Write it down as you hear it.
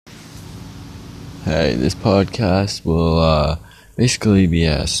Hey, this podcast will basically be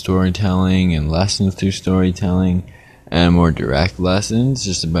storytelling and lessons through storytelling and more direct lessons,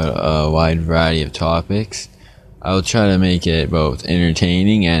 just about a wide variety of topics. I'll try to make it both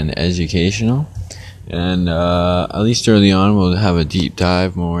entertaining and educational. And at least early on, we'll have a deep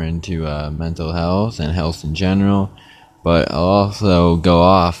dive more into mental health and health in general. But I'll also go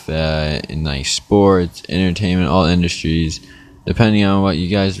off in like sports, entertainment, all industries, depending on what you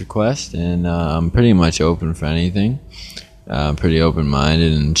guys request. And I'm pretty much open for anything. Pretty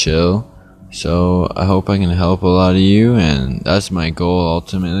open-minded and chill. So I hope I can help a lot of you, and that's my goal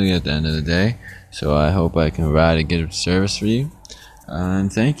ultimately at the end of the day. So I hope I can provide a good service for you.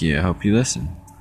 And thank you. I hope you listen.